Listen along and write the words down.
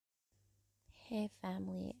Hey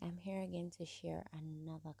family, I'm here again to share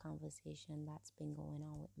another conversation that's been going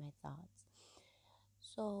on with my thoughts.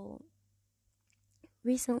 So,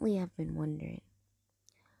 recently I've been wondering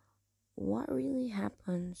what really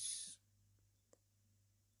happens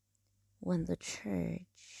when the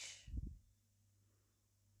church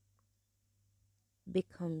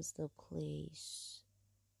becomes the place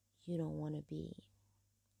you don't want to be.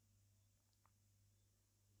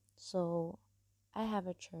 So, I have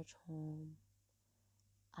a church home.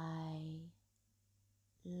 I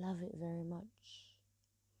love it very much.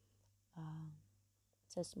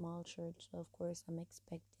 It's a small church, so of course I'm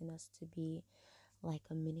expecting us to be like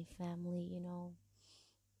a mini family.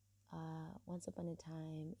 Once upon a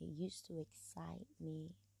time, it used to excite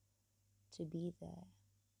me to be there,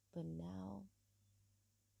 but now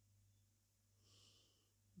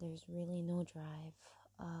there's really no drive.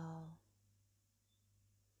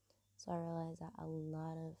 So I realize that a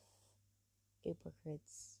lot of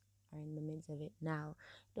hypocrites are in the midst of it. Now,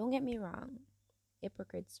 don't get me wrong,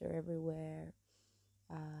 hypocrites are everywhere.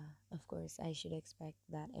 Of course, I should expect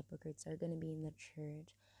that hypocrites are going to be in the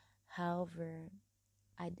church. However,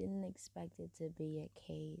 I didn't expect it to be a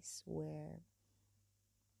case where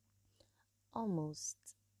almost,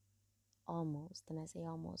 and I say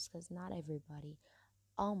almost because not everybody,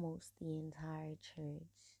 almost the entire church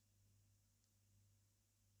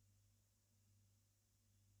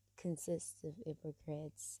consists of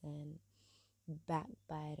hypocrites and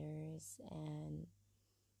backbiters and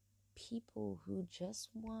people who just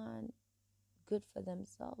want good for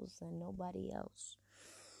themselves and nobody else.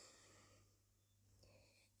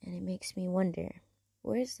 And it makes me wonder,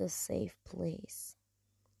 where's the safe place?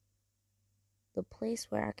 The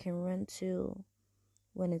place where I can run to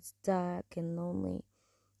when it's dark and lonely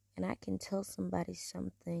and I can tell somebody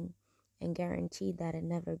something and guarantee that it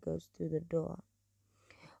never goes through the door.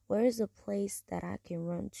 Where is a place that I can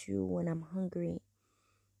run to when I'm hungry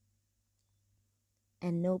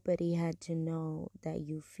and nobody had to know that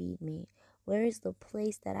you feed me? Where is the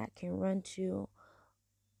place that I can run to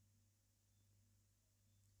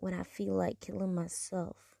when I feel like killing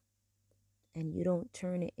myself and you don't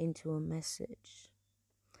turn it into a message?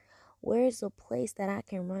 Where is the place that I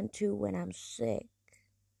can run to when I'm sick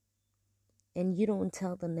and you don't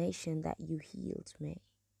tell the nation that you healed me?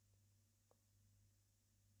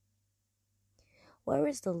 Where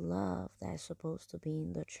is the love that's supposed to be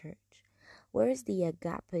in the church? Where is the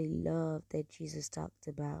agape love that Jesus talked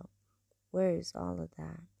about? Where is all of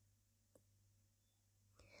that?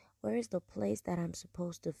 Where is the place that I'm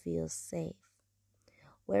supposed to feel safe?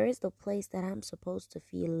 Where is the place that I'm supposed to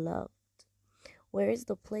feel loved? Where is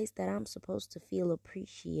the place that I'm supposed to feel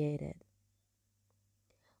appreciated?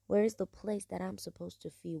 Where is the place that I'm supposed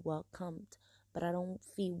to feel welcomed, but I don't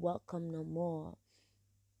feel welcome no more?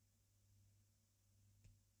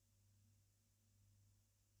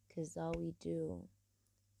 Because all we do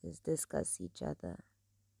is discuss each other.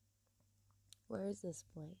 Where is this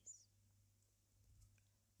place?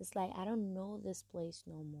 It's like I don't know this place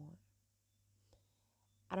no more.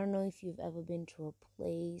 I don't know if you've ever been to a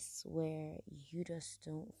place where you just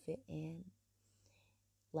don't fit in.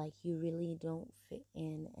 Like you really don't fit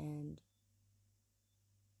in and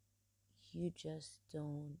you just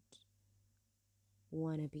don't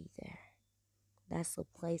want to be there. That's the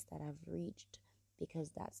place that I've reached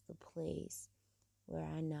because that's the place where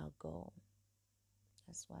I now go.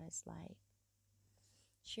 That's what it's like.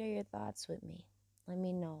 Share your thoughts with me. Let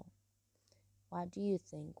me know. What do you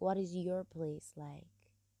think? What is your place like?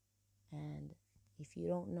 And if you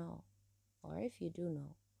don't know, or if you do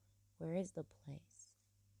know, where is the place?